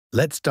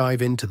Let's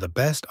dive into the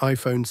best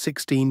iPhone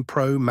 16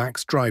 Pro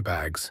Max dry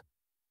bags.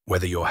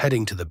 Whether you're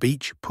heading to the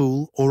beach,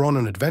 pool, or on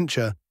an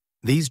adventure,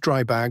 these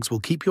dry bags will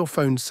keep your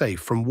phone safe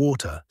from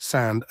water,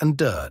 sand, and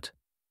dirt.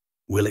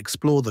 We'll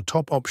explore the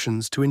top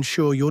options to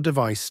ensure your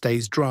device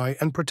stays dry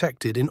and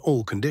protected in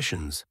all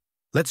conditions.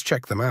 Let's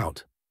check them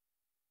out.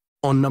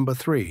 On number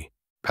 3,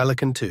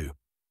 Pelican 2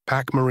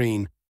 Pack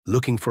Marine.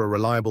 Looking for a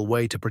reliable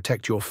way to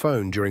protect your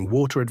phone during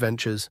water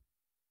adventures?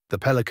 The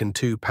Pelican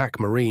 2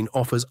 Pack Marine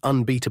offers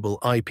unbeatable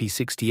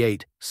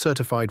IP68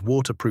 certified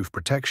waterproof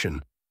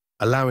protection,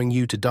 allowing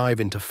you to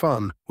dive into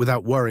fun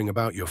without worrying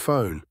about your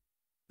phone.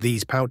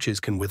 These pouches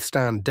can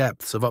withstand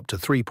depths of up to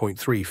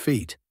 3.3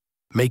 feet,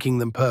 making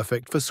them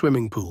perfect for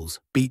swimming pools,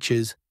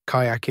 beaches,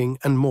 kayaking,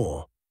 and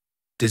more.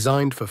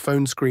 Designed for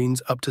phone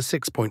screens up to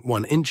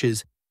 6.1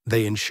 inches,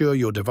 they ensure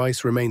your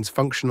device remains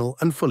functional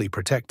and fully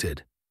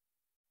protected.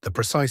 The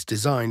precise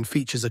design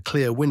features a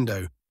clear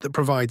window that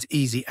provides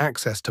easy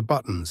access to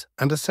buttons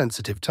and a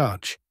sensitive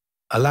touch,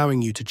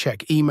 allowing you to check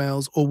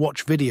emails or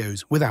watch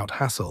videos without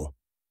hassle.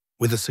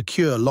 With a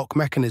secure lock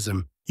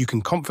mechanism, you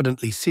can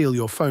confidently seal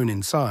your phone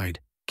inside,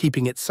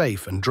 keeping it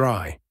safe and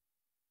dry.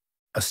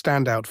 A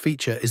standout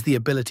feature is the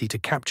ability to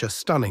capture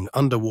stunning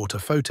underwater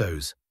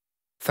photos.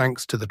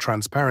 Thanks to the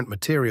transparent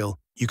material,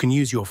 you can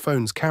use your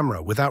phone's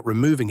camera without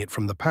removing it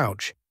from the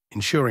pouch,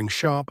 ensuring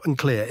sharp and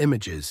clear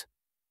images.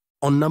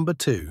 On number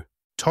 2,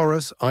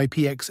 Taurus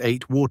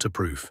IPX8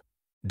 Waterproof.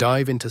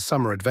 Dive into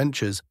summer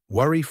adventures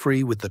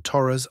worry-free with the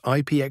Taurus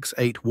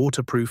IPX8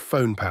 Waterproof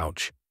phone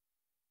pouch.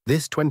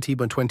 This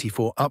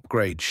 20x24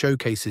 upgrade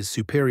showcases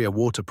superior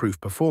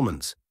waterproof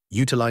performance,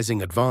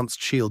 utilizing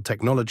advanced shield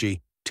technology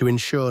to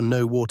ensure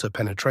no water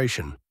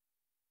penetration.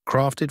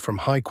 Crafted from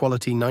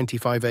high-quality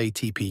 95A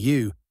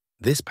TPU,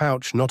 this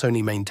pouch not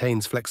only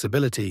maintains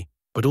flexibility,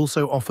 but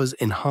also offers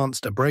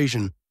enhanced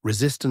abrasion,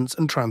 resistance,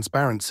 and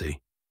transparency.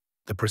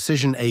 The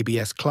Precision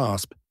ABS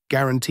clasp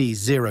guarantees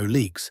zero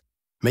leaks,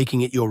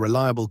 making it your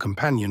reliable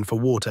companion for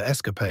water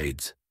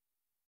escapades.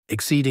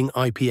 Exceeding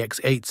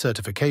IPX8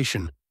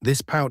 certification,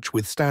 this pouch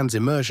withstands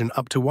immersion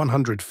up to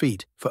 100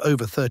 feet for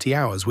over 30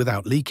 hours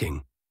without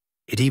leaking.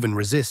 It even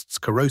resists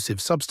corrosive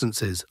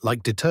substances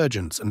like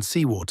detergents and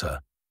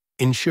seawater,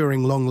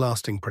 ensuring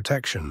long-lasting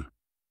protection.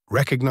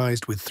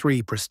 Recognized with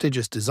 3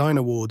 prestigious design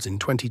awards in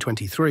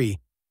 2023,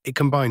 it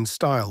combines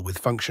style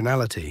with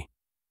functionality.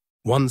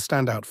 One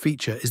standout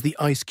feature is the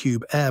Ice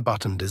Cube Air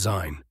button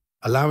design,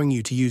 allowing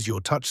you to use your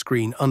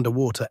touchscreen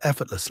underwater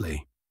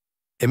effortlessly.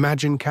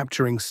 Imagine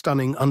capturing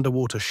stunning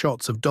underwater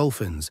shots of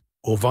dolphins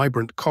or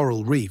vibrant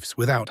coral reefs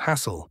without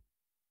hassle.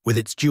 With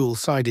its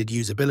dual-sided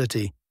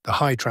usability, the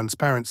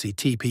high-transparency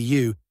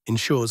TPU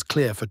ensures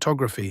clear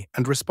photography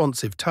and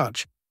responsive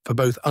touch for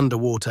both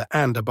underwater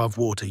and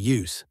above-water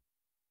use.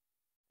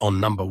 On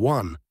number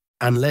 1,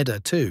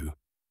 Anleda 2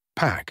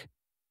 Pack.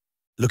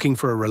 Looking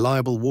for a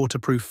reliable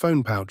waterproof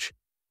phone pouch?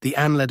 The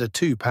Anleda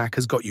 2 Pack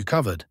has got you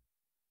covered.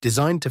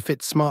 Designed to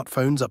fit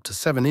smartphones up to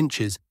 7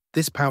 inches,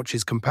 this pouch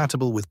is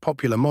compatible with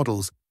popular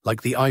models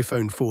like the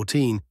iPhone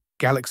 14,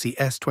 Galaxy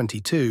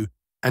S22,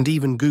 and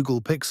even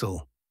Google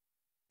Pixel.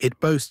 It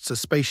boasts a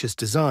spacious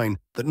design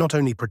that not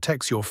only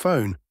protects your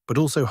phone, but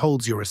also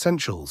holds your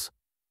essentials.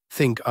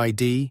 Think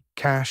ID,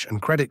 cash,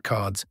 and credit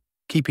cards,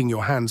 keeping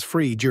your hands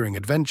free during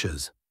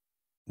adventures.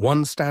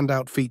 One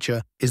standout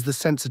feature is the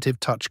sensitive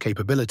touch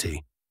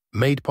capability,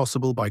 made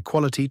possible by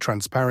quality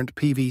transparent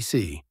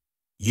PVC.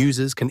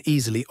 Users can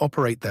easily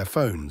operate their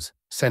phones,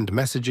 send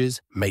messages,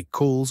 make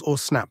calls, or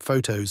snap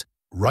photos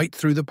right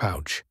through the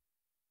pouch.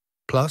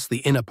 Plus, the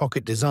inner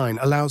pocket design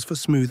allows for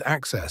smooth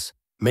access,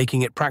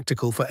 making it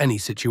practical for any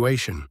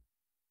situation.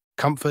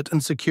 Comfort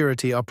and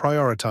security are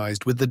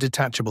prioritized with the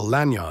detachable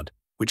lanyard,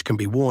 which can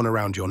be worn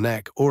around your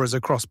neck or as a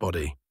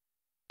crossbody.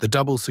 The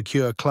double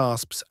secure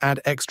clasps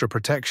add extra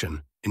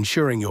protection,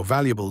 ensuring your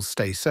valuables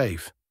stay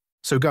safe.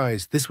 So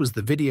guys, this was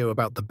the video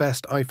about the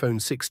best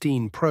iPhone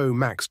 16 Pro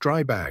Max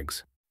dry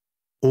bags.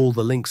 All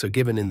the links are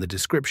given in the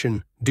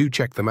description. Do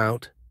check them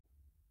out.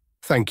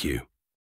 Thank you.